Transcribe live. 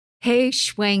Hey,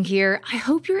 Shuang here. I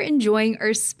hope you're enjoying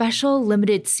our special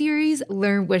limited series,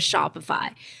 Learn with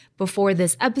Shopify. Before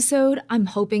this episode, I'm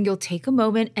hoping you'll take a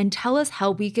moment and tell us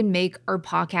how we can make our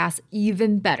podcast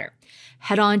even better.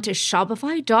 Head on to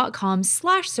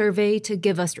shopify.com/survey to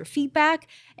give us your feedback,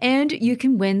 and you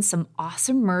can win some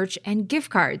awesome merch and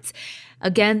gift cards.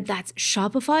 Again, that's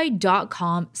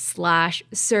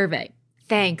shopify.com/survey.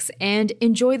 Thanks, and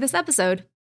enjoy this episode.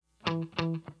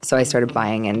 So I started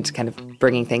buying and kind of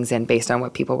bringing things in based on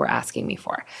what people were asking me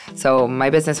for. So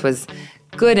my business was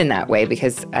good in that way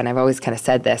because, and I've always kind of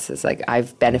said this, is like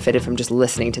I've benefited from just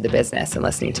listening to the business and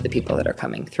listening to the people that are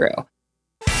coming through.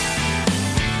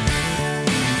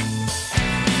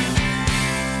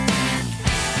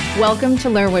 Welcome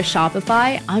to Learn with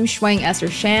Shopify. I'm Shuang Esther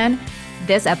Shan.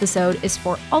 This episode is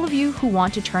for all of you who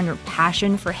want to turn your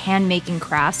passion for handmaking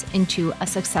crafts into a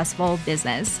successful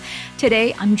business.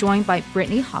 Today, I'm joined by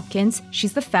Brittany Hopkins.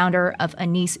 She's the founder of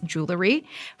Anis Jewelry.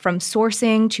 From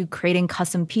sourcing to creating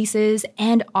custom pieces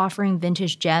and offering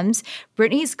vintage gems,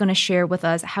 Brittany's going to share with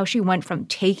us how she went from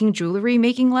taking jewelry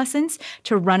making lessons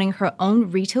to running her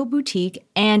own retail boutique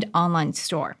and online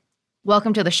store.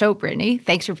 Welcome to the show, Brittany.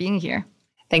 Thanks for being here.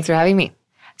 Thanks for having me.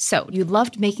 So you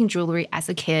loved making jewelry as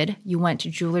a kid. You went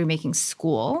to jewelry making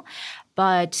school.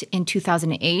 But in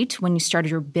 2008, when you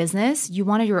started your business, you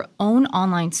wanted your own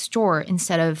online store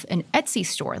instead of an Etsy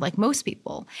store like most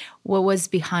people. What was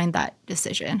behind that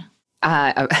decision?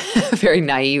 A very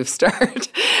naive start.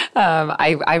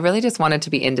 I really just wanted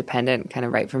to be independent kind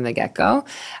of right from the get-go.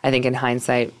 I think in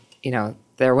hindsight,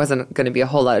 there wasn't going to be a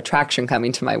whole lot of traction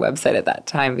coming to my website at that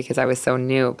time because I was so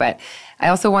new. But I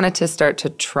also wanted to start to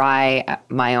try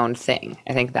my own thing.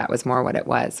 I think that was more what it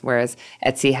was. Whereas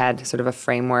Etsy had sort of a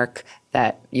framework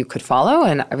that you could follow.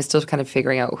 And I was still kind of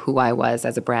figuring out who I was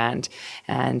as a brand.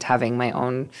 And having my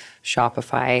own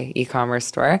Shopify e-commerce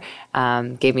store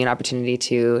gave me an opportunity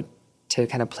to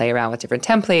kind of play around with different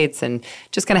templates and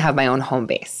just kind of have my own home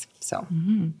base. So.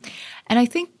 And I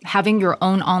think having your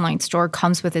own online store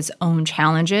comes with its own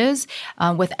challenges.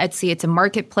 With Etsy, it's a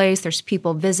marketplace. There's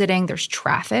people visiting. There's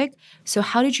traffic. So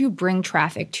how did you bring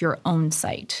traffic to your own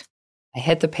site? I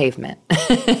hit the pavement.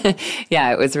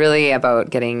 Yeah, it was really about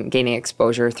gaining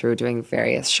exposure through doing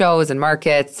various shows and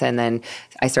markets. And then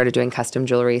I started doing custom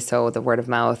jewelry. So the word of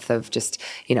mouth of just,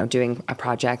 doing a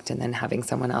project and then having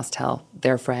someone else tell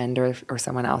their friend or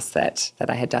someone else that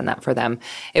I had done that for them.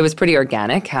 It was pretty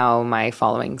organic how my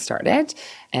following started.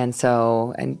 I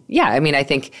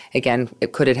think, again,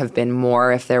 could it have been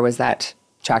more if there was that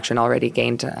traction already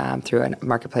gained through a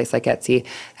marketplace like Etsy?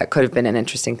 That could have been an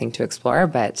interesting thing to explore,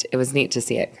 but it was neat to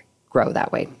see it grow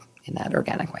that way, in that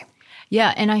organic way.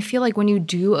 Yeah, and I feel like when you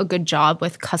do a good job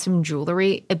with custom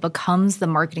jewelry, it becomes the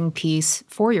marketing piece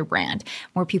for your brand.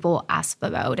 More people ask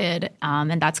about it,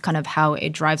 and that's kind of how it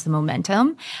drives the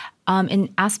momentum.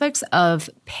 In aspects of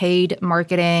paid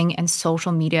marketing and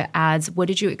social media ads, what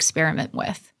did you experiment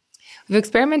with? We've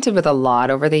experimented with a lot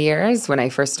over the years. When I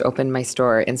first opened my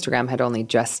store, Instagram had only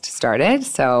just started.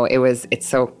 So it's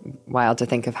so wild to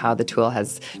think of how the tool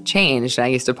has changed. I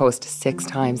used to post 6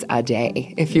 times a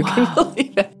day, if you can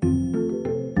believe it.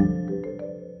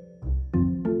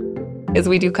 Is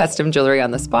we do custom jewelry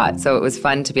on the spot. So it was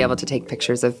fun to be able to take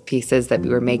pictures of pieces that we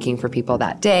were making for people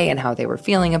that day and how they were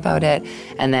feeling about it.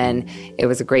 And then it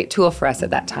was a great tool for us at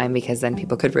that time because then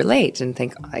people could relate and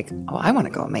think like, oh, I want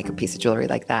to go and make a piece of jewelry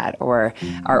like that. Or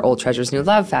our Old Treasures New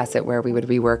Love facet where we would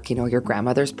rework, your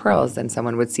grandmother's pearls, and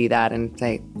someone would see that and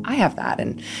say, I have that.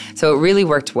 And so it really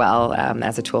worked well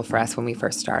as a tool for us when we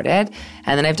first started.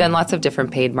 And then I've done lots of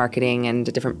different paid marketing and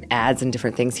different ads and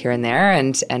different things here and there.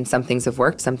 And some things have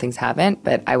worked, some things haven't.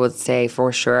 But I would say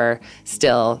for sure,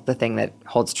 still the thing that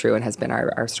holds true and has been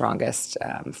our strongest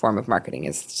form of marketing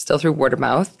is still through word of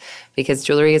mouth, because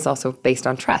jewelry is also based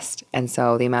on trust. And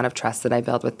so the amount of trust that I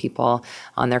build with people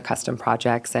on their custom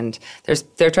projects, and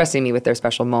they're trusting me with their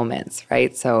special moments,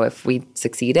 right? So if we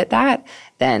succeed at that,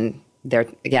 then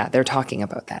they're talking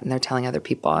about that and they're telling other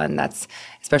people. And that's,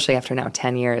 especially after now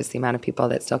 10 years, the amount of people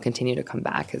that still continue to come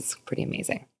back is pretty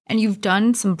amazing. And you've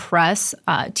done some press,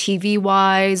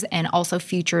 TV-wise, and also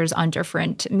features on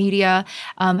different media.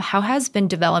 How has been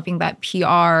developing that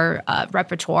PR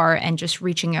repertoire and just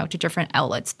reaching out to different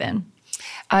outlets been?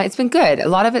 It's been good. A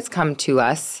lot of it's come to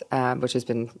us, which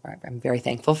I'm very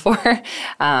thankful for.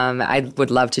 I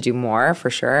would love to do more, for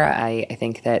sure. I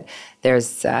think that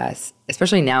there's,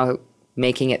 especially now,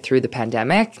 making it through the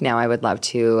pandemic. Now I would love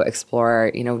to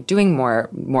explore, doing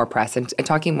more press and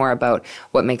talking more about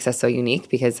what makes us so unique,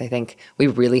 because I think we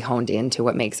really honed into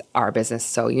what makes our business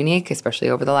so unique, especially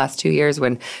over the last 2 years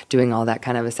when doing all that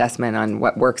kind of assessment on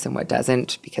what works and what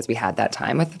doesn't, because we had that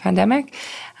time with the pandemic.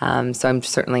 So I'm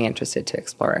certainly interested to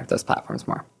explore those platforms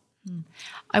more.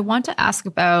 I want to ask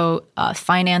about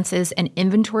finances and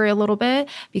inventory a little bit,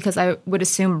 because I would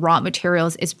assume raw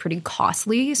materials is pretty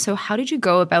costly. So how did you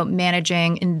go about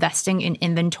managing investing in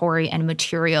inventory and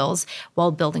materials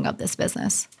while building up this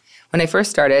business? When I first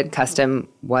started, custom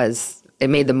it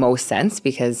made the most sense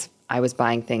because I was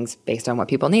buying things based on what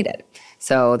people needed.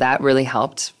 So that really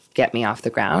helped get me off the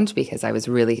ground because I was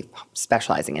really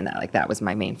specializing in that. Like that was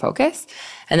my main focus.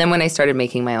 And then when I started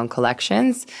making my own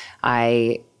collections,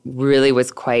 I really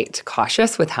was quite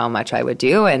cautious with how much I would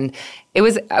do. And it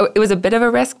was a bit of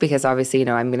a risk because obviously,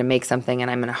 I'm going to make something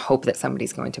and I'm going to hope that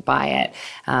somebody's going to buy it.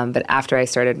 But after I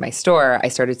started my store, I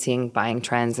started seeing buying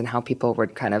trends and how people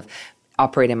would kind of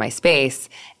operate in my space,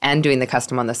 and doing the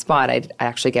custom on the spot, I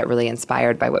actually get really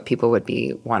inspired by what people would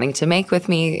be wanting to make with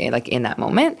me, like in that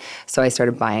moment. So I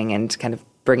started buying and kind of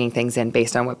bringing things in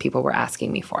based on what people were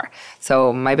asking me for.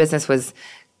 So my business was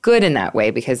good in that way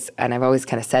because, and I've always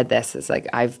kind of said this, is like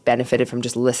I've benefited from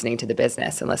just listening to the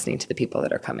business and listening to the people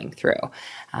that are coming through.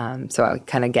 So I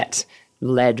kind of get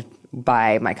led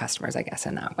by my customers, I guess,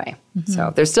 in that way. Mm-hmm.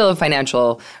 So there's still a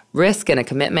financial risk and a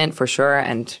commitment for sure,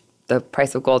 and the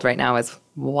price of gold right now is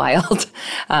wild.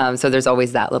 So there's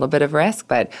always that little bit of risk,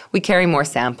 but we carry more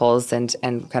samples and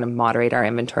kind of moderate our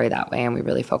inventory that way. And we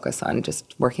really focus on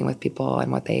just working with people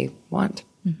and what they want.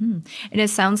 Mm-hmm. And it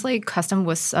sounds like custom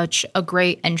was such a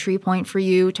great entry point for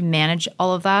you to manage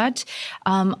all of that.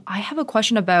 I have a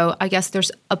question about, I guess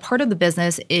there's a part of the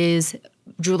business is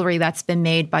jewelry that's been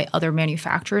made by other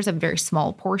manufacturers, a very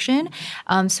small portion.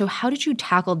 So how did you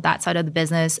tackle that side of the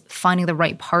business, finding the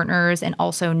right partners and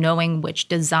also knowing which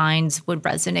designs would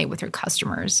resonate with your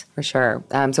customers? For sure.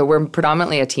 So we're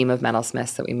predominantly a team of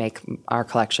metalsmiths that we make our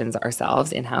collections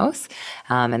ourselves in-house.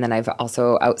 And then I've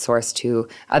also outsourced to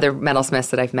other metalsmiths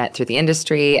that I've met through the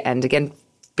industry. And again,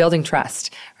 building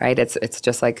trust, right? It's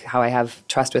just like how I have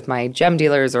trust with my gem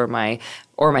dealers or my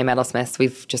metalsmiths.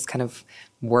 We've just kind of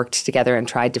worked together and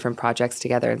tried different projects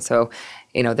together. And so,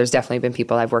 there's definitely been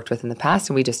people I've worked with in the past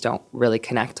and we just don't really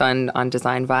connect on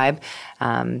design vibe.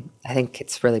 I think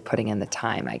it's really putting in the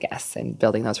time, I guess, and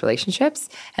building those relationships.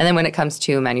 And then when it comes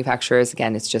to manufacturers,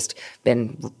 again, it's just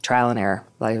been trial and error.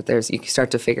 Like you start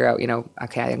to figure out,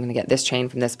 okay, I'm going to get this chain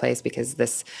from this place because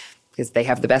they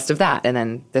have the best of that. And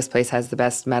then this place has the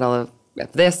best metal of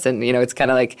this. And, it's kind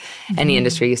of like any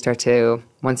industry, you start to,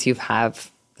 once you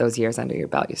have those years under your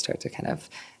belt, you start to kind of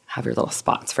have your little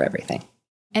spots for everything.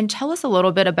 And tell us a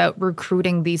little bit about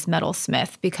recruiting these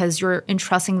metalsmiths, because you're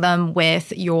entrusting them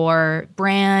with your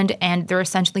brand and they're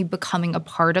essentially becoming a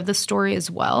part of the story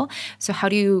as well. So how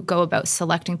do you go about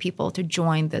selecting people to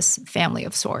join this family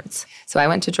of sorts? So I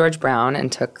went to George Brown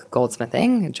and took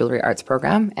goldsmithing, a jewelry arts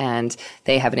program, and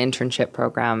they have an internship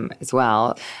program as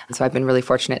well. And so I've been really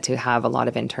fortunate to have a lot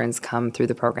of interns come through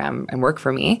the program and work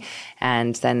for me.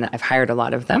 And then I've hired a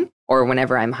lot of them. Or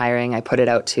whenever I'm hiring, I put it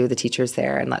out to the teachers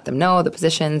there and let them know the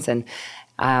positions. And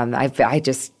I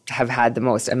just have had the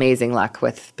most amazing luck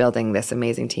with building this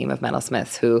amazing team of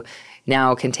metalsmiths who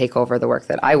now can take over the work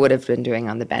that I would have been doing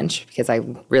on the bench, because I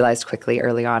realized quickly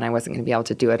early on I wasn't going to be able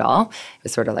to do it all. It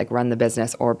was sort of like run the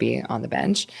business or be on the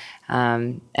bench.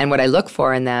 And what I look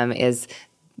for in them is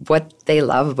what they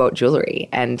love about jewelry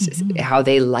and how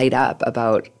they light up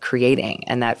about creating.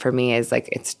 And that for me is like,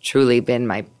 it's truly been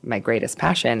my greatest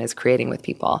passion is creating with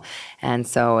people. And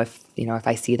so if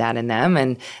I see that in them,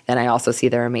 and then I also see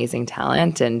their amazing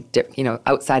talent and,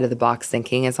 outside of the box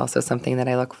thinking is also something that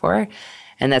I look for.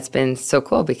 And that's been so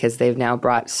cool because they've now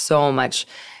brought so much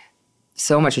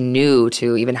new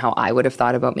to even how I would have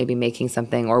thought about maybe making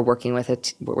something or working with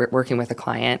a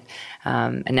client.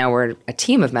 And now we're a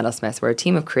team of metalsmiths. We're a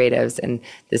team of creatives. And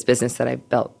this business that I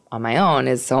built on my own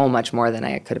is so much more than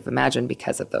I could have imagined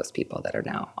because of those people that are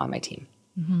now on my team.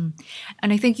 Mm-hmm.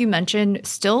 And I think you mentioned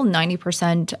still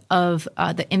 90% of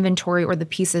the inventory or the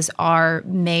pieces are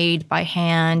made by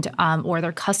hand, or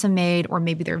they're custom made, or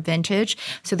maybe they're vintage,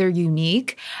 so they're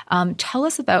unique. Tell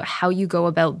us about how you go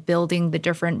about building the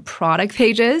different product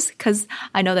pages, because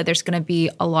I know that there's going to be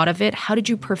a lot of it. How did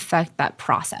you perfect that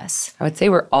process? I would say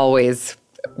we're always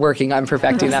working on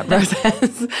perfecting that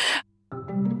process.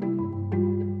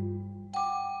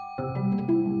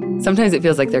 sometimes it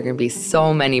feels like there are going to be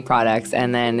so many products,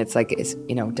 and then it's like,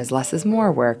 does less is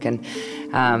more work? And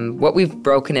what we've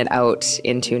broken it out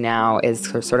into now is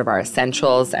sort of our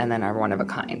essentials and then our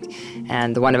one-of-a-kind.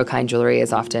 And the one-of-a-kind jewelry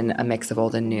is often a mix of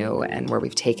old and new, and where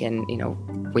we've taken,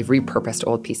 we've repurposed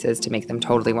old pieces to make them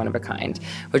totally one-of-a-kind,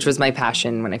 which was my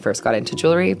passion when I first got into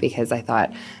jewelry, because I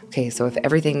thought, okay, so if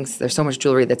there's so much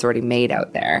jewelry that's already made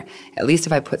out there, at least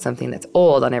if I put something that's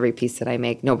old on every piece that I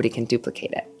make, nobody can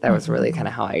duplicate it. That was really kind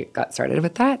of how I got started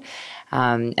with that.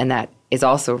 And that is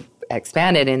also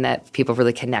expanded in that people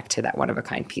really connect to that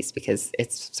one-of-a-kind piece, because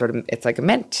it's like a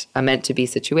meant to be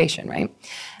situation,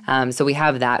 right? So we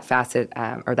have that facet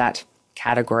or that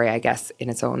category, I guess, in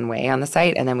its own way on the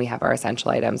site. And then we have our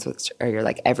essential items, which are your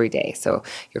like everyday. So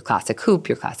your classic hoop,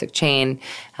 your classic chain.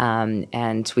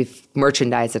 And we've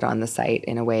merchandised it on the site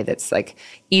in a way that's like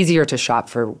easier to shop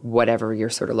for whatever you're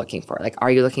sort of looking for. Like, are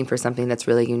you looking for something that's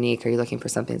really unique? Are you looking for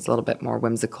something that's a little bit more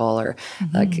whimsical or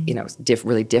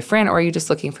really different? Or are you just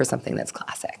looking for something that's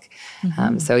classic?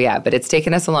 But it's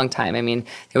taken us a long time. I mean,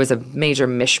 there was a major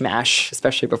mishmash,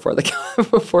 especially before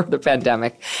the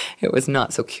pandemic. It was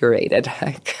not so curated,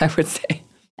 I would say.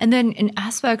 And then in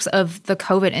aspects of the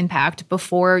COVID impact,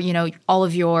 before, all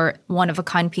of your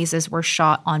one-of-a-kind pieces were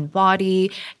shot on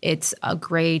body, it's a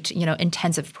great,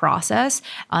 intensive process.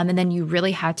 And then you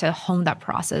really had to hone that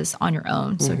process on your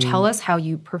own. So tell us how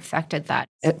you perfected that.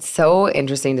 It's so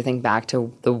interesting to think back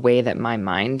to the way that my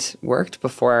mind worked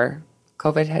before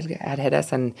COVID had hit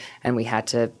us, and we had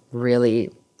to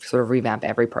really sort of revamp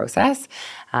every process.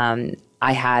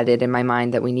 I had it in my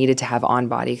mind that we needed to have on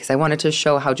body because I wanted to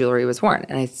show how jewelry was worn.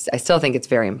 And I still think it's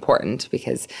very important,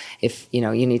 because if, you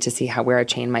need to see where a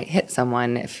chain might hit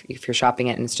someone, if you're shopping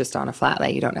it and it's just on a flat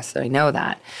lay, you don't necessarily know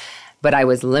that. But I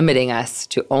was limiting us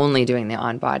to only doing the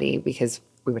on body because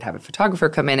we would have a photographer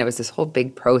come in. It was this whole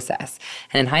big process.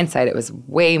 And in hindsight, it was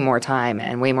way more time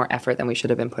and way more effort than we should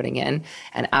have been putting in,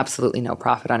 and absolutely no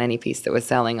profit on any piece that was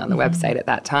selling on the website at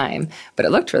that time. But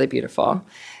it looked really beautiful.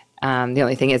 The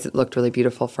only thing is it looked really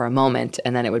beautiful for a moment,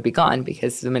 and then it would be gone,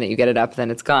 because the minute you get it up, then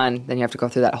it's gone. Then you have to go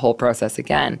through that whole process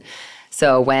again.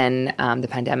 So when the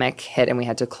pandemic hit and we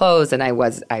had to close, and I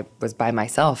was by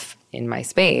myself in my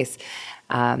space,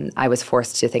 I was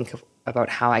forced to think about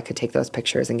how I could take those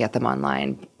pictures and get them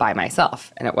online by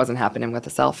myself. And it wasn't happening with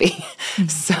a selfie.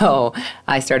 So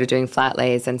I started doing flat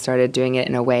lays and started doing it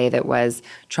in a way that was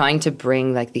trying to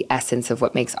bring like the essence of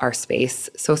what makes our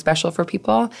space so special for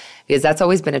people. Because that's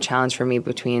always been a challenge for me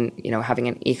between, having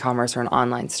an e-commerce or an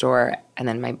online store and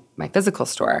then my physical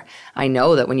store. I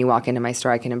know that when you walk into my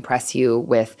store, I can impress you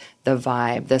with the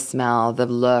vibe, the smell, the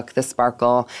look, the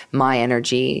sparkle, my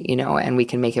energy, and we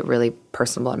can make it really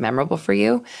personable and memorable for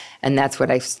you. And that's what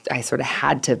I sort of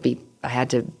had to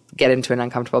get into an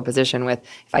uncomfortable position with.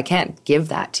 If I can't give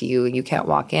that to you and you can't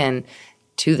walk in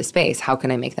to the space, how can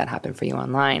I make that happen for you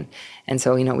online? And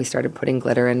so, we started putting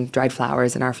glitter and dried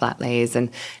flowers in our flat lays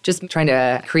and just trying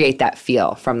to create that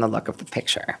feel from the look of the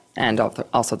picture and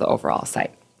also the overall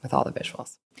site with all the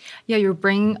visuals. Yeah, you're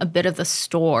bringing a bit of the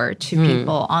store to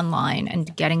people online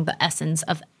and getting the essence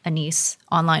of Anis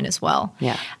online as well.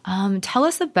 Yeah. Tell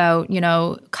us about,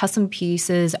 custom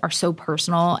pieces are so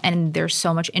personal and there's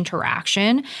so much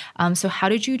interaction. So how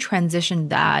did you transition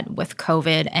that with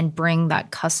COVID and bring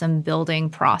that custom building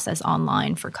process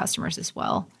online for customers as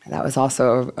well? That was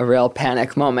also a real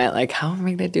panic moment. Like, how am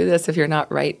I going to do this if you're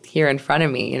not right here in front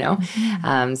of me,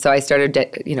 So I started,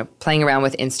 playing around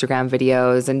with Instagram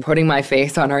videos and putting my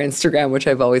face on our Instagram, which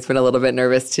I've always been a little bit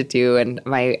nervous to do. And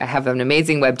I have an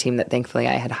amazing web team that thankfully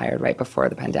I had hired right before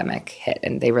the pandemic hit,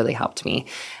 and they really helped me.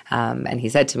 And he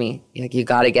said to me, like,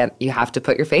 you have to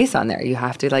put your face on there. You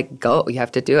have to go, you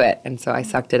have to do it. And so I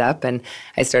sucked it up and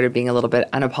I started being a little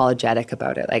bit unapologetic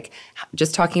about it. Like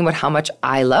just talking about how much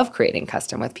I love creating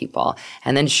custom with people,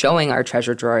 and then showing our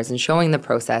treasure drawers and showing the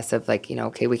process of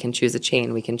okay, we can choose a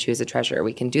chain, we can choose a treasure,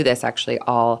 we can do this actually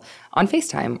all on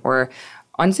FaceTime or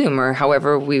on Zoom or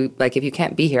however if you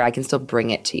can't be here, I can still bring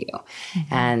it to you.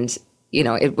 And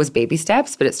it was baby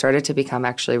steps, but it started to become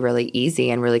actually really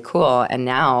easy and really cool. And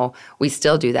now we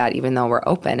still do that even though we're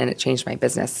open, and it changed my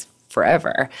business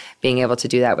forever. Being able to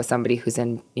do that with somebody who's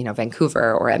in,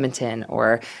 Vancouver or Edmonton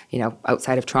or,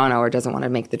 outside of Toronto, or doesn't want to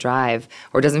make the drive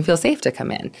or doesn't feel safe to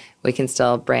come in, we can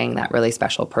still bring that really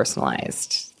special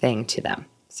personalized thing to them.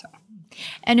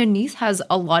 And Anis has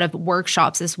a lot of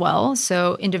workshops as well,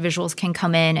 so individuals can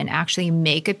come in and actually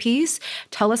make a piece.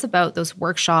 Tell us about those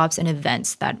workshops and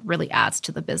events that really adds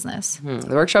to the business.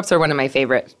 The workshops are one of my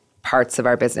favorite parts of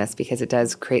our business because it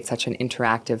does create such an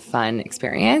interactive, fun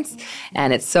experience.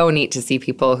 And it's so neat to see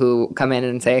people who come in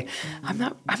and say, I'm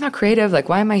not creative. Like,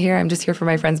 why am I here? I'm just here for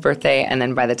my friend's birthday. And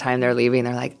then by the time they're leaving,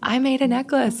 they're like, I made a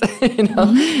necklace, you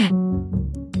know?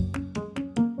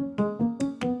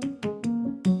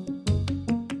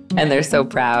 And they're so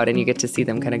proud, and you get to see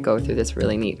them kind of go through this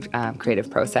really neat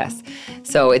creative process.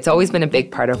 So it's always been a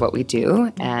big part of what we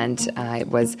do, and it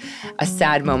was a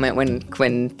sad moment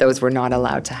when those were not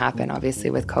allowed to happen,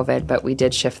 obviously with COVID, but we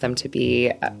did shift them to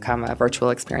become a virtual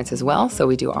experience as well. So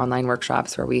we do online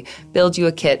workshops where we build you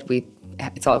a kit,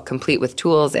 it's all complete with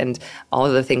tools and all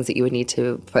of the things that you would need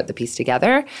to put the piece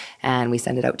together, and we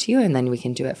send it out to you, and then we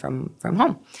can do it from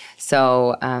home.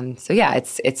 So yeah,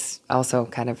 it's also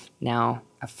kind of now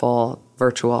a full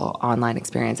virtual online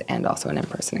experience and also an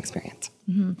in-person experience.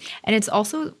 Mm-hmm. And it's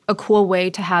also a cool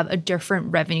way to have a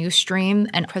different revenue stream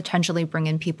and potentially bring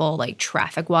in people like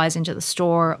traffic-wise into the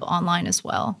store online as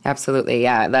well. Absolutely,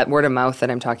 yeah. That word of mouth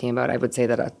that I'm talking about, I would say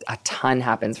that a ton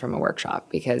happens from a workshop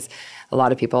because a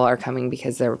lot of people are coming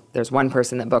because there's one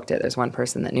person that booked it, there's one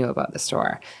person that knew about the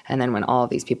store. And then when all of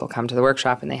these people come to the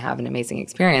workshop and they have an amazing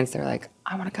experience, they're like,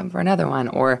 I want to come for another one,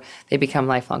 or they become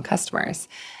lifelong customers.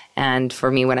 And for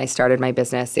me, when I started my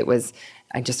business,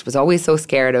 I just was always so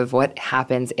scared of what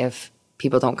happens if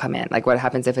people don't come in. Like, what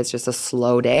happens if it's just a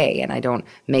slow day and I don't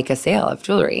make a sale of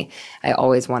jewelry? I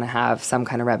always want to have some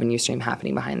kind of revenue stream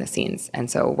happening behind the scenes. And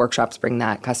so workshops bring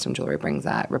that, custom jewelry brings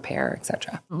that, repair,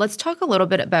 etc. Let's talk a little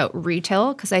bit about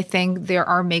retail, because I think there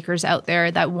are makers out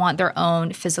there that want their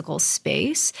own physical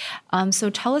space. So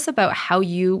tell us about how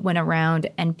you went around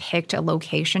and picked a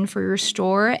location for your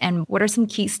store, and what are some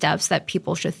key steps that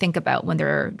people should think about when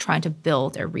they're trying to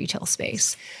build a retail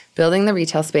space? Building the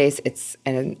retail space,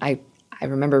 I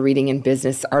remember reading in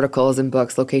business articles and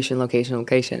books, location, location,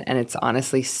 location, and it's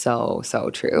honestly so,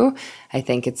 so true. I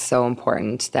think it's so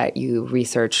important that you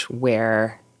research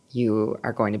where you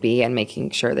are going to be and making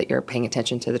sure that you're paying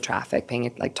attention to the traffic,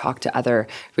 talk to other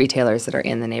retailers that are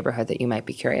in the neighborhood that you might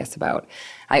be curious about.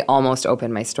 I almost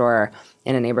opened my store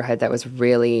in a neighborhood that was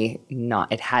really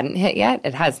it hadn't hit yet.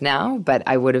 It has now, but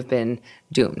I would have been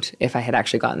doomed if I had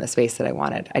actually gotten the space that I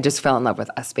wanted. I just fell in love with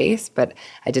a space, but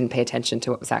I didn't pay attention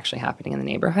to what was actually happening in the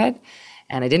neighborhood.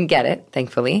 And I didn't get it,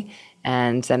 thankfully.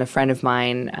 And then a friend of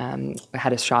mine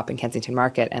had a shop in Kensington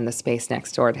Market, and the space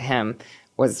next door to him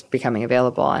was becoming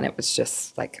available, and it was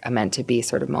just like a meant to be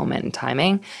sort of moment and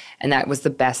timing. And that was the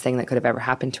best thing that could have ever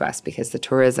happened to us, because the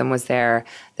tourism was there,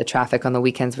 the traffic on the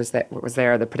weekends was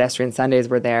there, the pedestrian Sundays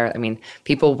were there. I mean,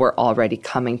 people were already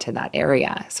coming to that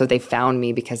area. So they found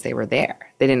me because they were there.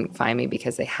 They didn't find me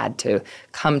because they had to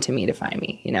come to me to find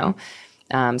me, you know?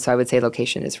 So I would say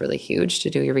location is really huge to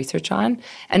do your research on,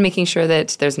 and making sure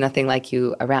that there's nothing like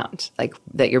you around, like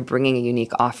that you're bringing a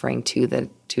unique offering to the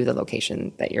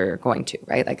location that you're going to,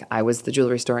 right? Like, I was the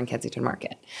jewelry store in Kensington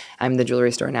Market. I'm the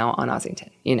jewelry store now on Ossington.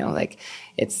 You know, like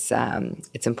it's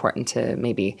important to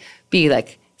maybe be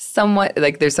like somewhat,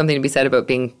 like there's something to be said about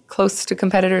being close to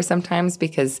competitors sometimes,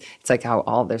 because it's like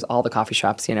how there's all the coffee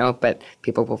shops, you know, but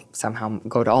people will somehow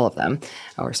go to all of them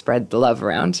or spread the love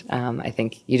around. I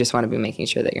think you just want to be making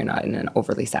sure that you're not in an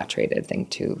overly saturated thing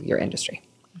to your industry.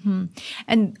 Mm-hmm.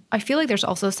 And I feel like there's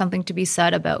also something to be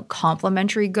said about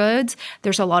complementary goods.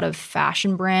 There's a lot of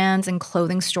fashion brands and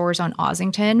clothing stores on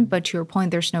Ossington, but to your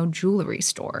point, there's no jewelry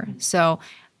store. So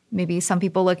maybe some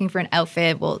people looking for an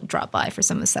outfit will drop by for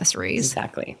some accessories.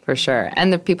 Exactly, for sure.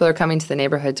 And the people are coming to the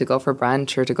neighborhood to go for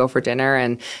brunch or to go for dinner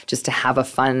and just to have a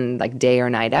fun like day or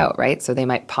night out, right? So they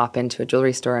might pop into a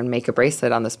jewelry store and make a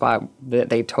bracelet on the spot that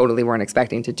they totally weren't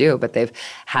expecting to do, but they've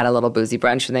had a little boozy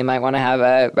brunch and they might want to have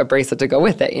a bracelet to go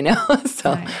with it, you know?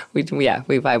 So right. we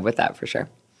vibe with that for sure.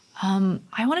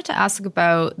 I wanted to ask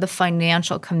about the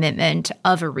financial commitment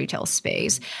of a retail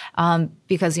space,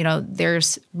 because, you know,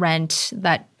 there's rent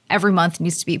that every month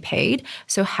needs to be paid.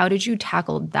 So how did you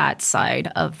tackle that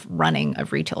side of running a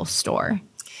retail store?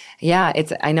 Yeah,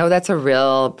 I know that's a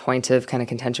real point of kind of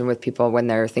contention with people when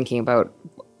they're thinking about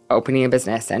opening a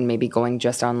business and maybe going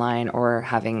just online or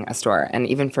having a store. And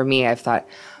even for me, I've thought,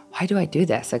 why do I do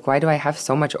this? Like, why do I have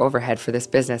so much overhead for this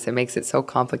business? It makes it so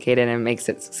complicated and it makes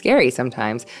it scary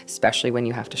sometimes, especially when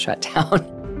you have to shut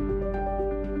down.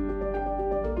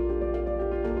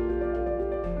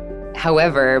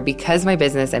 However, because my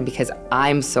business and because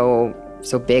I'm so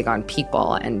big on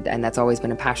people, and that's always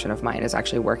been a passion of mine, is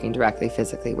actually working directly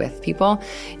physically with people,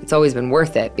 it's always been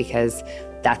worth it because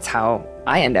that's how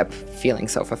I end up feeling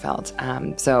so fulfilled.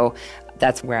 So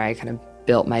that's where I kind of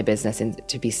built my business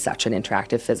to be such an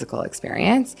interactive physical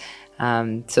experience,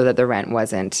 so that the rent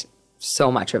wasn't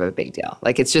so much of a big deal.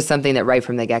 Like it's just something that right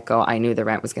from the get-go, I knew the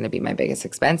rent was going to be my biggest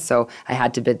expense. So I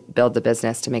had to build the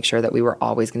business to make sure that we were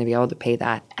always going to be able to pay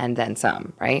that and then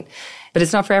some, right? But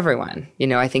it's not for everyone.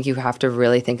 I think you have to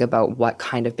really think about what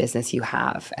kind of business you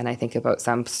have. And I think about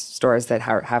some stores that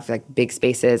have like big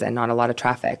spaces and not a lot of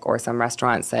traffic, or some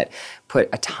restaurants that put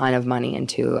a ton of money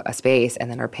into a space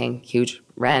and then are paying huge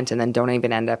rent and then don't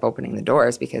even end up opening the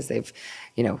doors because they've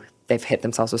hit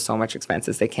themselves with so much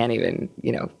expenses they can't even,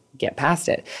 get past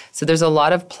it. So there's a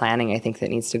lot of planning, I think, that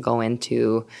needs to go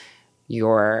into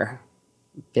your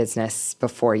business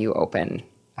before you open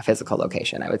a physical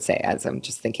location, I would say, as I'm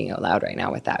just thinking out loud right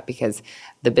now with that, because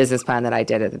the business plan that I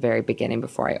did at the very beginning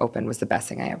before I opened was the best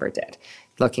thing I ever did.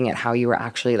 Looking at how you were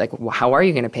actually like, how are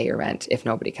you going to pay your rent if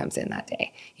nobody comes in that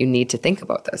day? You need to think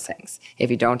about those things.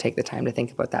 If you don't take the time to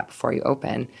think about that before you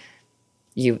open,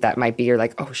 that might be, you're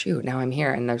like, oh shoot, now I'm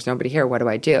here and there's nobody here. What do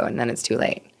I do? And then it's too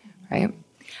late, right?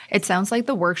 It sounds like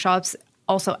the workshops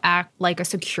also act like a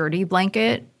security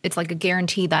blanket. It's like a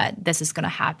guarantee that this is going to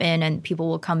happen and people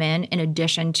will come in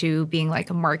addition to being like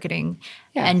a marketing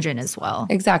engine as well.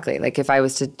 Exactly. Like if I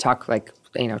was to talk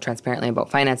transparently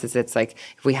about finances, it's like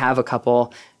if we have a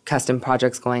couple custom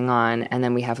projects going on and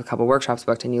then we have a couple workshops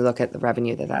booked and you look at the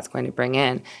revenue that's going to bring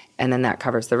in and then that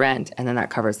covers the rent and then that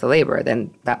covers the labor,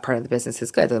 then that part of the business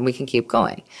is good. Then we can keep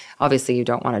going. Obviously, you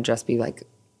don't want to just be like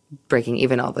breaking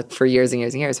even for years and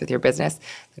years and years with your business.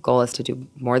 The goal is to do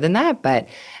more than that. But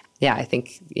yeah, I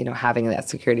think, having that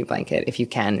security blanket, if you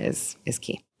can, is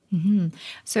key. Mm-hmm.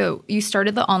 So you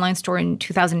started the online store in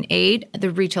 2008,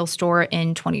 the retail store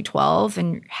in 2012,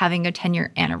 and having a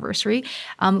 10-year anniversary.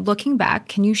 Looking back,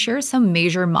 can you share some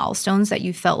major milestones that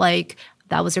you felt like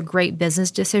that was a great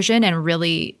business decision and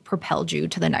really propelled you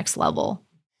to the next level?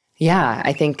 Yeah,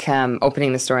 I think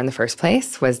opening the store in the first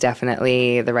place was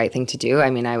definitely the right thing to do. I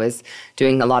mean, I was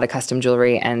doing a lot of custom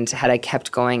jewelry, and had I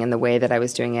kept going in the way that I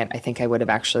was doing it, I think I would have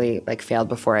actually failed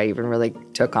before I even really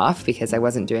took off, because I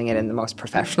wasn't doing it in the most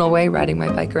professional way, riding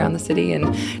my bike around the city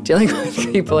and dealing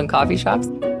with people in coffee shops.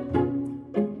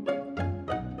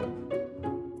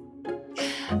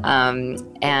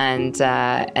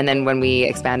 And then when we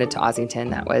expanded to Ossington,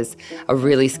 that was a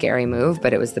really scary move,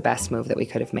 but it was the best move that we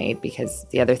could have made, because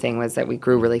the other thing was that we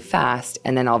grew really fast,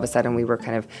 and then all of a sudden we were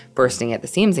kind of bursting at the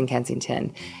seams in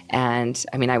Kensington. And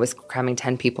I mean, I was cramming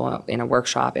 10 people in a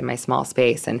workshop in my small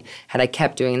space, and had I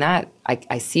kept doing that,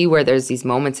 I see where there's these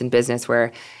moments in business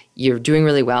where you're doing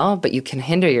really well, but you can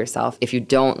hinder yourself if you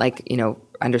don't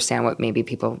understand what maybe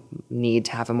people need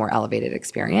to have a more elevated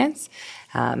experience.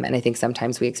 And I think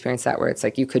sometimes we experience that where it's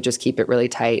like you could just keep it really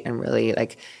tight and really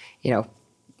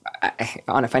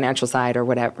on a financial side or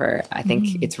whatever. I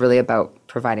think it's really about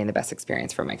providing the best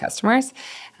experience for my customers.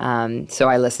 So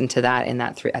I listened to that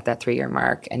at that 3-year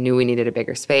mark and knew we needed a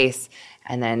bigger space.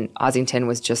 And then Ossington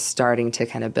was just starting to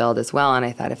kind of build as well. And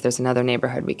I thought if there's another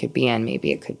neighborhood we could be in,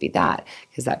 maybe it could be that,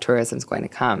 because that tourism's going to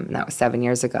come. And that was 7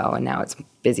 years ago. And now it's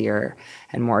busier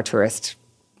and more touristy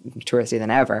than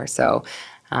ever. So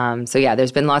yeah,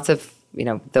 there's been lots of,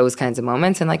 those kinds of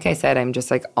moments. And like I said, I'm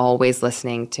just always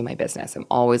listening to my business. I'm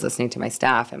always listening to my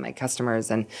staff and my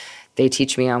customers, and they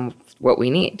teach me on what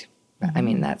we need. Mm-hmm. I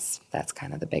mean, that's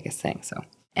kind of the biggest thing. So.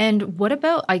 And what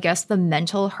about, I guess, the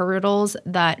mental hurdles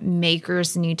that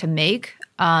makers need to make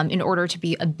in order to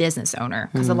be a business owner?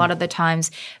 Because a lot of the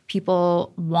times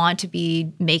people want to be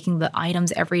making the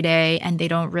items every day, and they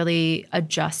don't really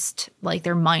adjust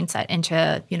their mindset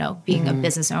into, being a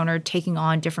business owner, taking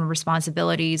on different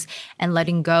responsibilities and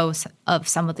letting go of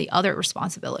some of the other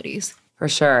responsibilities. For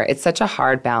sure. It's such a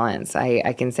hard balance.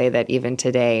 I can say that even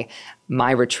today, my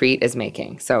retreat is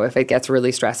making. So if it gets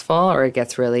really stressful or it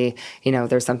gets really,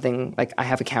 there's something I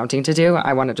have accounting to do,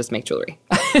 I want to just make jewelry.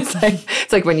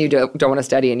 It's like when you don't want to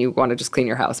study and you want to just clean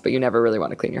your house, but you never really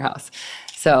want to clean your house.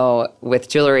 So with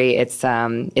jewelry, it's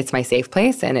my safe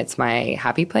place and it's my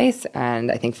happy place.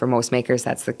 And I think for most makers,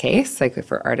 that's the case,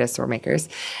 for artists or makers.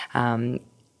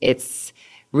 It's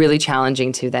really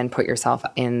challenging to then put yourself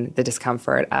in the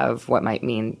discomfort of what might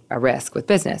mean a risk with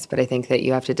business. But I think that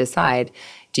you have to decide,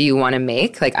 do you want to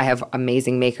make? I have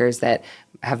amazing makers that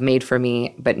have made for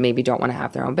me, but maybe don't want to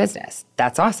have their own business.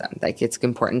 That's awesome. It's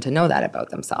important to know that about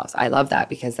themselves. I love that,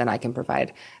 because then I can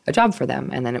provide a job for them.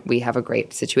 And then we have a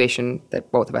great situation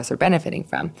that both of us are benefiting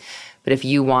from. But if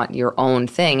you want your own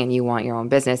thing and you want your own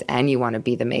business and you want to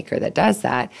be the maker that does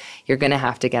that, you're going to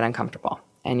have to get uncomfortable.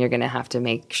 And you're going to have to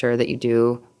make sure that you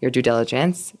do your due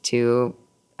diligence to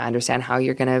understand how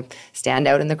you're going to stand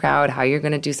out in the crowd, how you're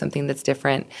going to do something that's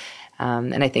different.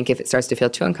 And I think if it starts to feel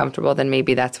too uncomfortable, then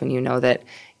maybe that's when you know that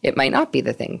it might not be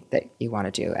the thing that you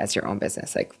want to do as your own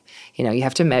business. Like, you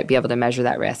have to be able to measure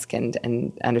that risk and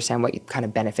understand what kind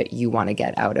of benefit you want to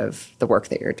get out of the work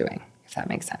that you're doing, if that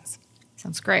makes sense.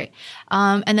 Sounds great.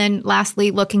 And then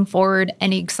lastly, looking forward,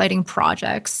 any exciting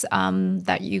projects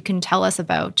that you can tell us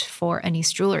about for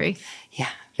Anis Jewelry? Yeah,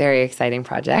 very exciting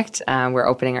project. We're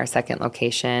opening our second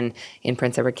location in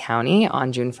Prince Edward County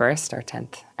on June 1st, our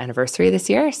 10th anniversary this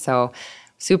year. So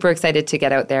super excited to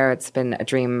get out there. It's been a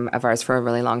dream of ours for a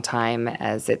really long time,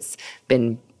 as it's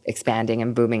been expanding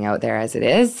and booming out there as it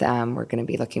is. We're going to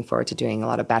be looking forward to doing a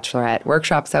lot of bachelorette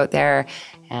workshops out there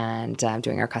and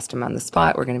doing our custom on the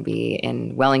spot. We're going to be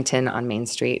in Wellington on Main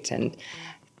Street, and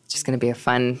just going to be a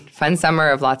fun summer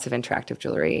of lots of interactive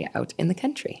jewelry out in the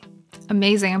country.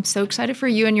 Amazing. I'm so excited for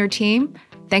you and your team.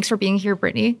 Thanks for being here,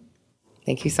 Brittany.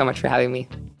 Thank you so much for having me.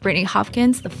 Brittany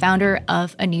Hopkins, the founder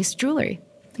of Anis Jewelry.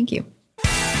 Thank you.